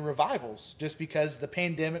hardly any revivals, just because the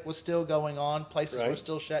pandemic was still going on, places were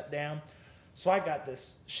still shut down. So I got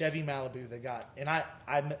this Chevy Malibu and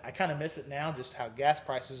I kind of miss it now, just how gas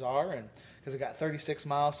prices are, and because it got 36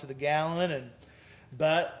 miles to the gallon,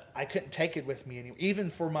 but I couldn't take it with me anymore. Even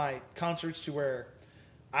for my concerts to where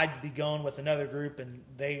I'd be going with another group and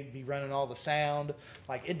they'd be running all the sound.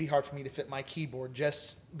 Like, it'd be hard for me to fit my keyboard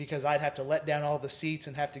just because I'd have to let down all the seats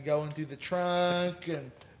and have to go in through the trunk.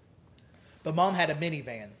 But Mom had a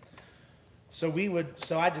minivan. So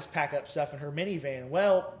I'd just pack up stuff in her minivan.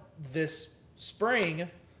 Well, this spring,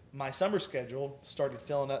 my summer schedule started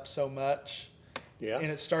filling up so much. Yeah.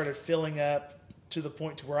 And it started filling up to the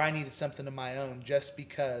point to where I needed something of my own, just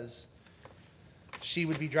because she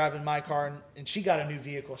would be driving my car, and she got a new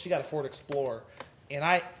vehicle. She got a Ford Explorer, and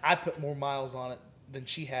I put more miles on it than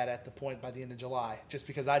she had at the point by the end of July, just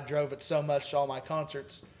because I drove it so much to all my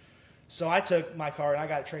concerts. So I took my car and I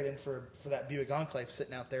got it traded in for that Buick Enclave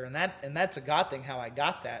sitting out there, and that's a God thing how I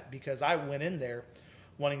got that, because I went in there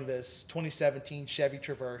wanting this 2017 Chevy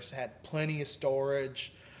Traverse. It had plenty of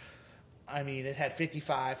storage. I mean, it had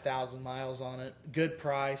 55,000 miles on it, good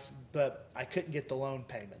price, but I couldn't get the loan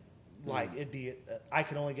payment. Like, I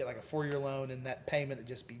could only get like a 4-year loan, and that payment would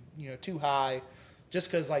just be, too high, just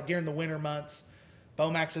because like during the winter months,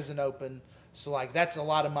 Bomax isn't open. So like, that's a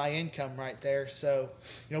lot of my income right there. So,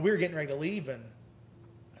 we were getting ready to leave, and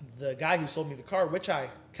the guy who sold me the car, which I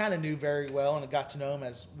kind of knew very well and I got to know him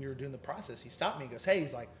as we were doing the process, he stopped me and goes, "Hey,"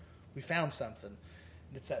 he's like, "we found something."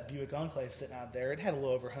 And it's that Buick Enclave sitting out there. It had a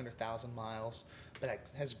little over 100,000 miles, but it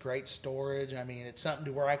has great storage. I mean, it's something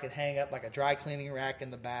to where I could hang up like a dry cleaning rack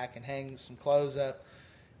in the back and hang some clothes up.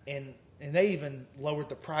 And they even lowered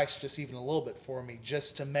the price just even a little bit for me,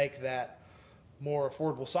 just to make that more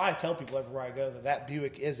affordable. So I tell people everywhere I go that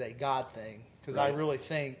Buick is a God thing, because I really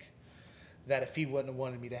think that if he wouldn't have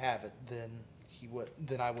wanted me to have it, then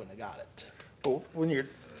I wouldn't have got it. Well, when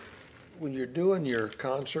you're doing your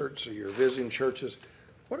concerts or you're visiting churches,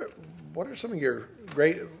 what are some of your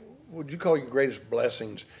would you call your greatest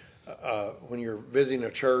blessings when you're visiting a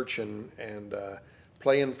church and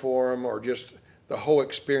playing for them, or just the whole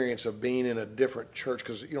experience of being in a different church?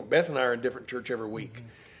 Because Beth and I are in a different church every week,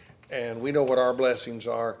 and we know what our blessings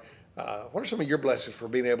are. What are some of your blessings for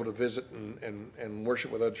being able to visit and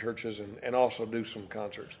worship with other churches and also do some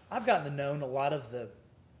concerts? I've gotten to know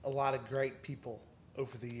a lot of great people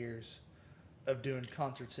over the years of doing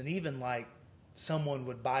concerts, and even like someone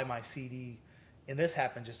would buy my CD, and this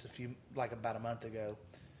happened just about a month ago,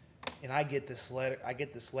 and I get this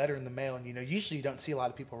letter in the mail, and usually you don't see a lot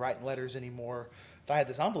of people writing letters anymore, but I had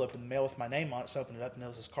this envelope in the mail with my name on it, so I opened it up, and there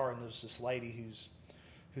was this card, and there was this lady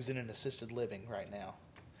who's in an assisted living right now,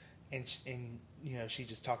 and she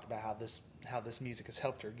just talked about how this music has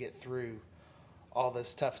helped her get through all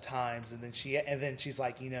this tough times, and then she's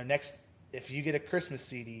like, next, if you get a Christmas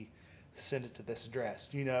CD, send it to this address.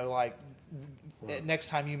 Next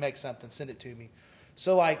time you make something, send it to me.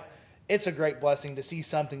 So like, it's a great blessing to see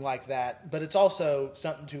something like that, but it's also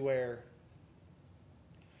something to where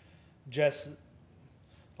just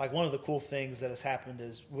like one of the cool things that has happened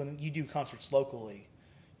is when you do concerts locally,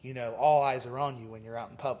 all eyes are on you when you're out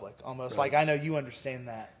in public, almost. Right. Like, I know you understand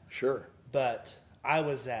that. Sure. But I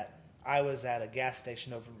was at a gas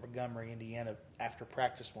station over in Montgomery, Indiana after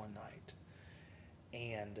practice one night.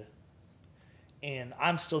 And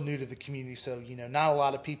I'm still new to the community, so, not a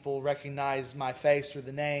lot of people recognize my face or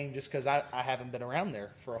the name just because I haven't been around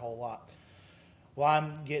there for a whole lot. Well,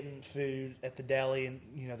 I'm getting food at the deli, and,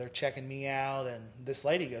 they're checking me out, and this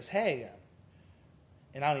lady goes, "Hey,"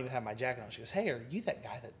 and I don't even have my jacket on. She goes, "Hey, are you that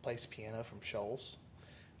guy that plays piano from Shoals?"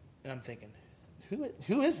 And I'm thinking,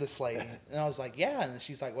 who is this lady? And I was like, "Yeah." And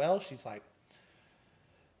she's like,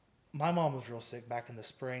 "My mom was real sick back in the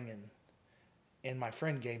spring, and my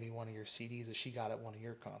friend gave me one of your CDs that she got at one of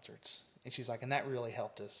your concerts." And she's like, "And that really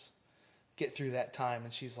helped us get through that time."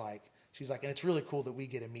 And she's like, "And it's really cool that we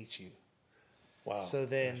get to meet you." Wow. So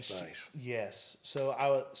then, that's nice. Yes. So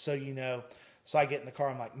I get in the car.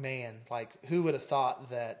 I'm like, man, like, who would have thought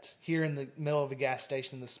that here in the middle of a gas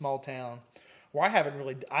station in the small town, where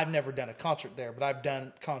I've never done a concert there, but I've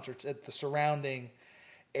done concerts at the surrounding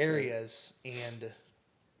areas,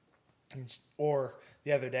 or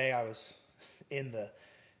the other day I was in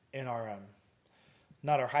our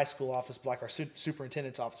not our high school office, but like our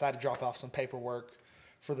superintendent's office. I had to drop off some paperwork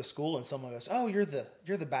for the school, and someone goes, "Oh, you're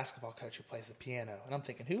the basketball coach who plays the piano." And I'm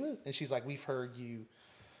thinking, "Who is?" And she's like, "We've heard you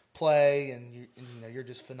play, and you're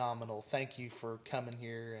just phenomenal. Thank you for coming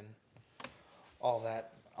here and all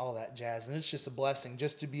that jazz." And it's just a blessing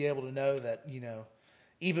just to be able to know that,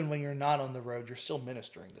 even when you're not on the road, you're still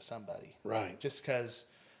ministering to somebody. Right. Just because,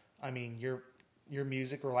 your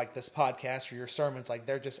music or like this podcast or your sermons, like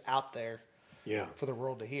they're just out there for the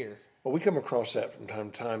world to hear. Well, we come across that from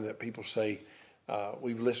time to time that people say,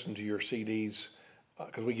 we've listened to your CDs,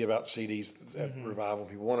 because we give out CDs at Revival.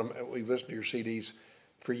 People want them. We've listened to your CDs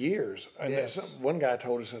for years. And one guy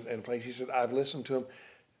told us in a place, he said, I've listened to them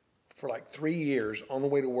for like 3 years on the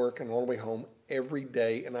way to work and on the way home every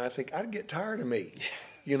day. And I think I'd get tired of me,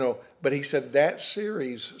 But he said that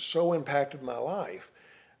series so impacted my life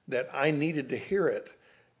that I needed to hear it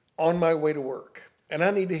on my way to work. And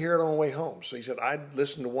I need to hear it on the way home. So he said, I'd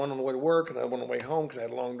listen to one on the way to work and another one on the way home because I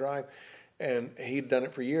had a long drive. And he'd done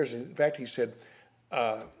it for years. In fact, he said,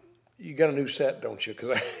 you got a new set, don't you?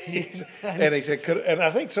 And he said, and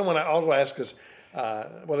I think someone also asked us,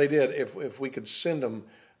 well, they did, if we could send them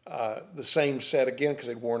the same set again because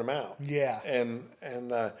they'd worn them out. Yeah. And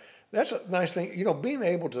that's a nice thing, being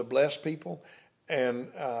able to bless people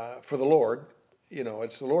and for the Lord,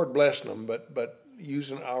 it's the Lord blessing them, but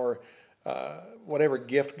using our whatever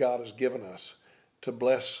gift God has given us to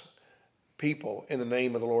bless people in the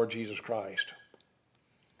name of the Lord Jesus Christ.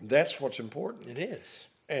 That's what's important. It is.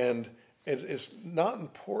 And it's not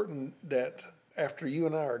important that after you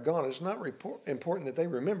and I are gone, it's not important that they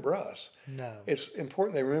remember us. No. It's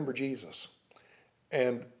important they remember Jesus.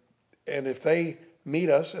 And if they meet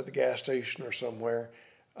us at the gas station or somewhere,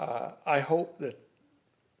 I hope that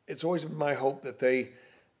it's always my hope that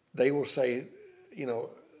they will say,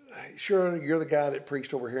 sure, you're the guy that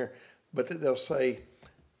preached over here, but that they'll say,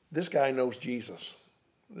 this guy knows Jesus.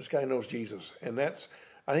 This guy knows Jesus. And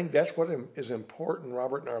I think that's what is important,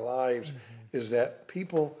 Robert, in our lives, is that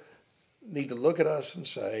people need to look at us and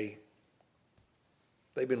say,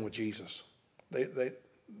 they've been with Jesus. They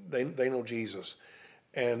know Jesus.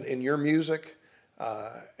 And in your music,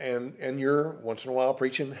 and your once in a while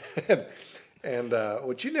preaching, and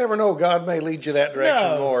which you never know, God may lead you that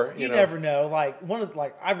direction more. You never know.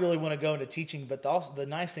 I really want to go into teaching, but also the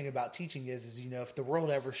nice thing about teaching is if the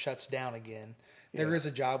world ever shuts down again, there is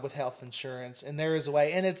a job with health insurance, and there is a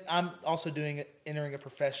way. And I'm also entering a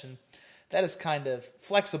profession that is kind of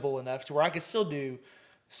flexible enough to where I could still do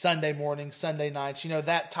Sunday mornings, Sunday nights,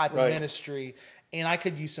 that type of ministry, and I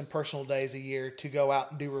could use some personal days a year to go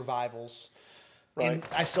out and do revivals. Right. And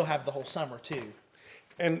I still have the whole summer too.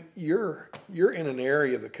 And you're in an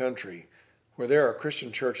area of the country where there are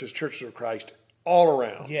Christian churches, churches of Christ all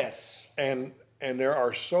around. Yes. And there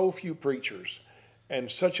are so few preachers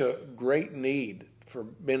and such a great need for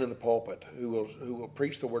men in the pulpit who will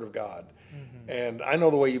preach the Word of God. Mm-hmm. And I know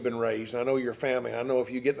the way you've been raised. I know your family. I know if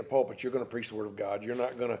you get in the pulpit, you're going to preach the Word of God. You're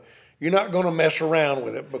not going to mess around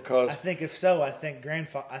with it because I think if so, I think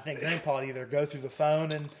Grandpa would either go through the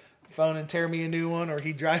phone and tear me a new one, or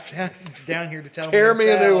he'd drive down here to tell me tear me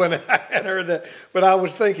a new one. I hadn't heard that, but I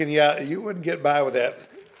was thinking, you wouldn't get by with that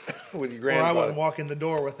with your grandfather. Or I wouldn't walk in the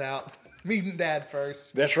door without meeting Dad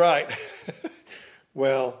first. That's right.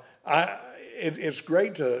 Well, it's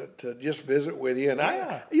great to just visit with you,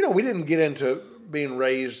 and we didn't get into being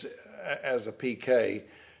raised as a PK,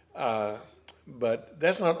 but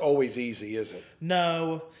that's not always easy, is it?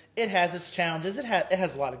 No. It has its challenges. It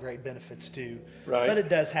has a lot of great benefits too. Right. But it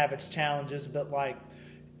does have its challenges. But I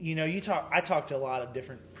talk to a lot of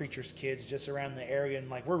different preachers' kids just around the area,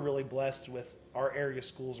 and we're really blessed with our area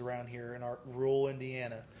schools around here in our rural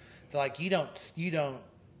Indiana. So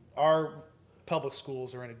our public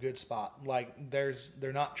schools are in a good spot.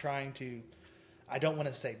 They're not trying to, I don't want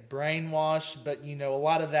to say brainwash, but a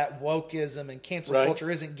lot of that wokeism and cancel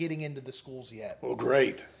culture isn't getting into the schools yet. Well,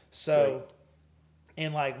 great. So. Great.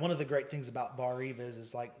 And one of the great things about Bar Eva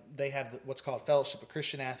is they have what's called Fellowship of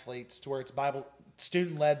Christian Athletes, to where it's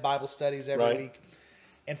student-led Bible studies every week.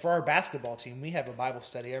 And for our basketball team, we have a Bible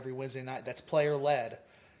study every Wednesday night that's player-led.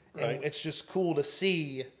 And it's just cool to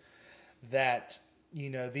see that,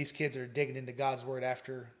 these kids are digging into God's Word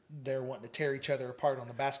after they're wanting to tear each other apart on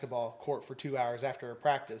the basketball court for 2 hours after a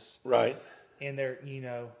practice. Right. And they're,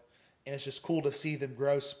 and it's just cool to see them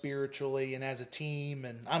grow spiritually and as a team.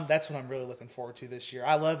 And that's what I'm really looking forward to this year.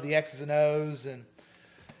 I love the X's and O's, and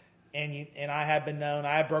I have been known.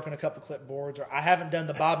 I have broken a couple clipboards, or I haven't done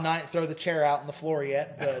the Bob Knight throw the chair out on the floor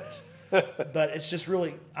yet. But but it's just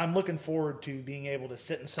really, I'm looking forward to being able to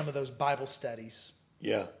sit in some of those Bible studies.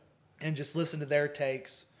 Yeah. And just listen to their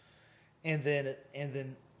takes, and then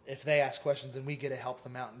if they ask questions, then we get to help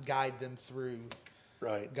them out and guide them through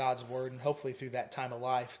God's word, and hopefully through that time of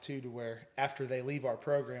life too, to where after they leave our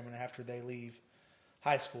program and after they leave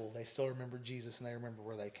high school, they still remember Jesus and they remember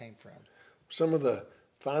where they came from. Some of the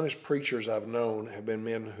finest preachers I've known have been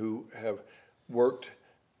men who have worked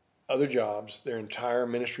other jobs their entire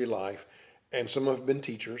ministry life, and some have been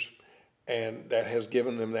teachers, and that has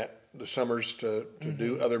given them the summers to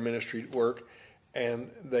do other ministry work, and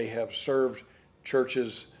they have served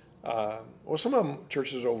churches. Some of them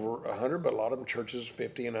churches over 100, but a lot of them churches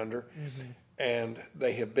 50 and under. And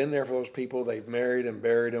they have been there for those people. They've married and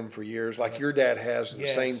buried them for years, like your dad has in the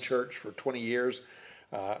same church for 20 years.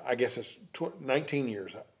 I guess it's 19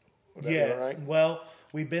 years. Yes. Right? Well,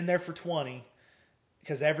 we've been there for 20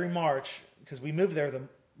 because every March, because we moved there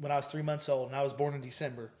when I was 3 months old and I was born in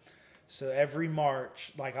December. So every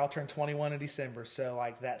March, like I'll turn 21 in December. So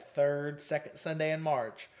like that second Sunday in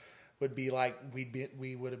March would be like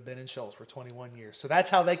we would have been in Shoals for 21 years. So that's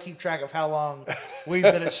how they keep track of how long we've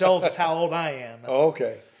been at Shoals. Is how old I am.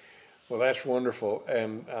 Okay. Well, that's wonderful.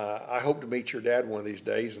 And I hope to meet your dad one of these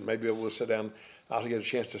days, and maybe we'll sit down. I'll get a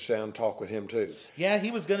chance to sit down and talk with him too. Yeah,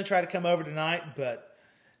 he was going to try to come over tonight, but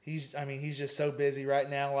he's just so busy right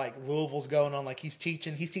now. Like Louisville's going on, like he's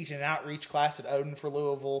teaching an outreach class at Odin for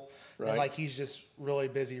Louisville. Right. And like he's just really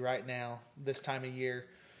busy right now this time of year.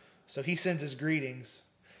 So he sends his greetings.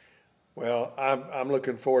 Well, I'm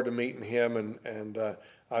looking forward to meeting him, and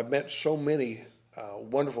I've met so many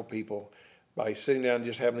wonderful people by sitting down and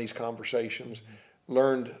just having these conversations.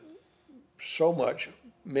 Learned so much,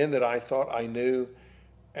 men that I thought I knew,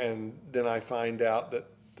 and then I find out that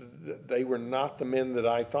they were not the men that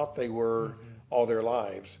I thought they were all their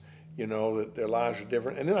lives. You know, that their lives are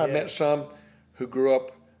different. And then I met some who grew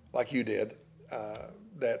up like you did,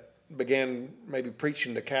 that began maybe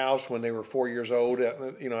preaching to cows when they were 4 years old,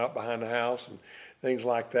 out behind the house and things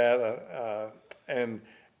like that, and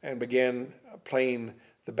began playing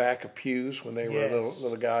the back of pews when they were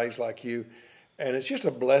little guys like you. And it's just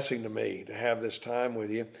a blessing to me to have this time with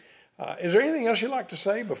you. Is there anything else you'd like to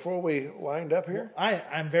say before we wind up here?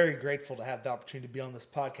 I'm very grateful to have the opportunity to be on this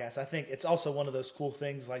podcast. I think it's also one of those cool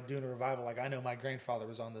things like doing a revival. Like I know my grandfather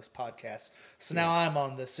was on this podcast. So now I'm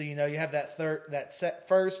on this. So, you have that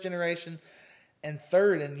first generation and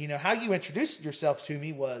third. And, how you introduced yourself to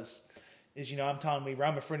me is I'm Tom Weaver.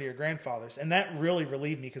 I'm a friend of your grandfather's. And that really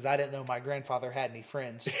relieved me because I didn't know my grandfather had any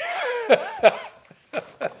friends.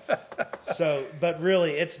 But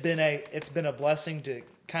really it's been a blessing to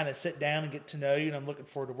kind of sit down and get to know you, and I'm looking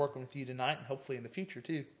forward to working with you tonight and hopefully in the future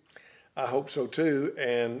too. I hope so too.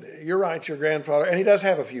 And you're right, your grandfather, and he does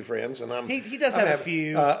have a few friends, and he does have a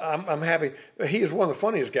few. I'm happy. He is one of the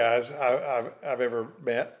funniest guys I've ever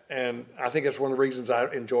met, and I think it's one of the reasons I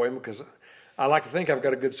enjoy him, because I like to think I've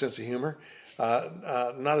got a good sense of humor.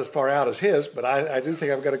 Not as far out as his, but I do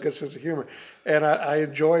think I've got a good sense of humor, and I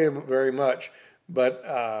enjoy him very much. But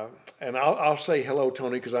and I'll say hello,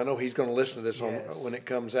 Tony, because I know he's going to listen to this when it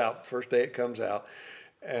comes out, first day it comes out.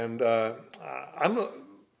 And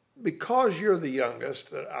because you're the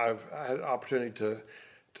youngest that I've had an opportunity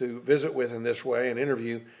to visit with in this way and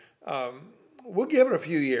interview, we'll give it a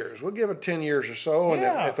few years. We'll give it 10 years or so. And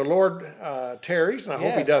if the Lord tarries, and I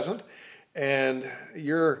hope he doesn't, and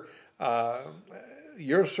you're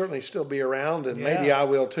certainly still be around, and maybe I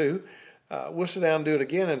will too. We'll sit down and do it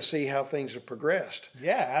again and see how things have progressed.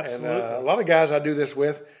 Yeah, absolutely. And a lot of guys I do this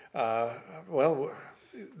with, there's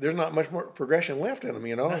not much more progression left in them,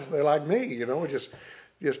 They're like me,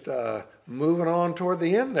 just moving on toward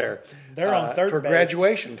the end there. They're on third base. For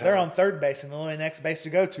graduation time. They're on third base, and the only next base to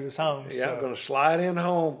go to is home. Yeah, I'm going to slide in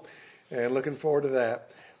home, and looking forward to that.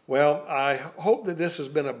 Well, I hope that this has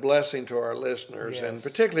been a blessing to our listeners, and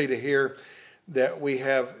particularly to hear that we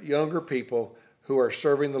have younger people who are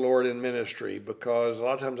serving the Lord in ministry, because a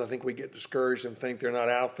lot of times I think we get discouraged and think they're not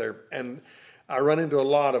out there. And I run into a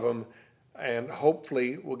lot of them, and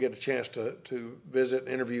hopefully we'll get a chance to visit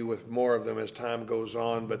and interview with more of them as time goes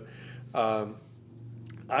on. But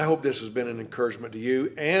I hope this has been an encouragement to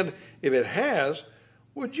you. And if it has,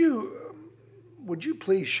 would you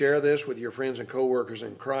please share this with your friends and coworkers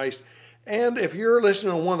in Christ? And if you're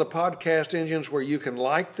listening on one of the podcast engines where you can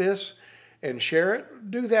like this and share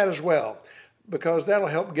it, do that as well, because that'll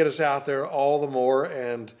help get us out there all the more.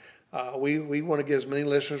 And we want to get as many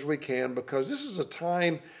listeners as we can, because this is a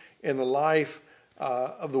time in the life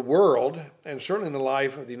of the world, and certainly in the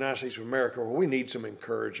life of the United States of America, where we need some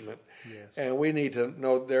encouragement. Yes. And we need to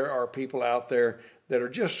know there are people out there that are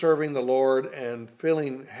just serving the Lord and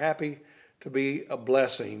feeling happy to be a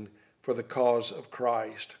blessing for the cause of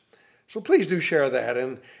Christ. So please do share that.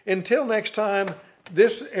 And until next time,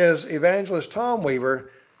 this is Evangelist Tom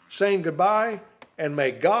Weaver saying goodbye And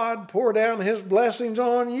may God pour down his blessings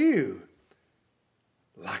on you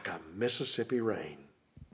like a Mississippi rain.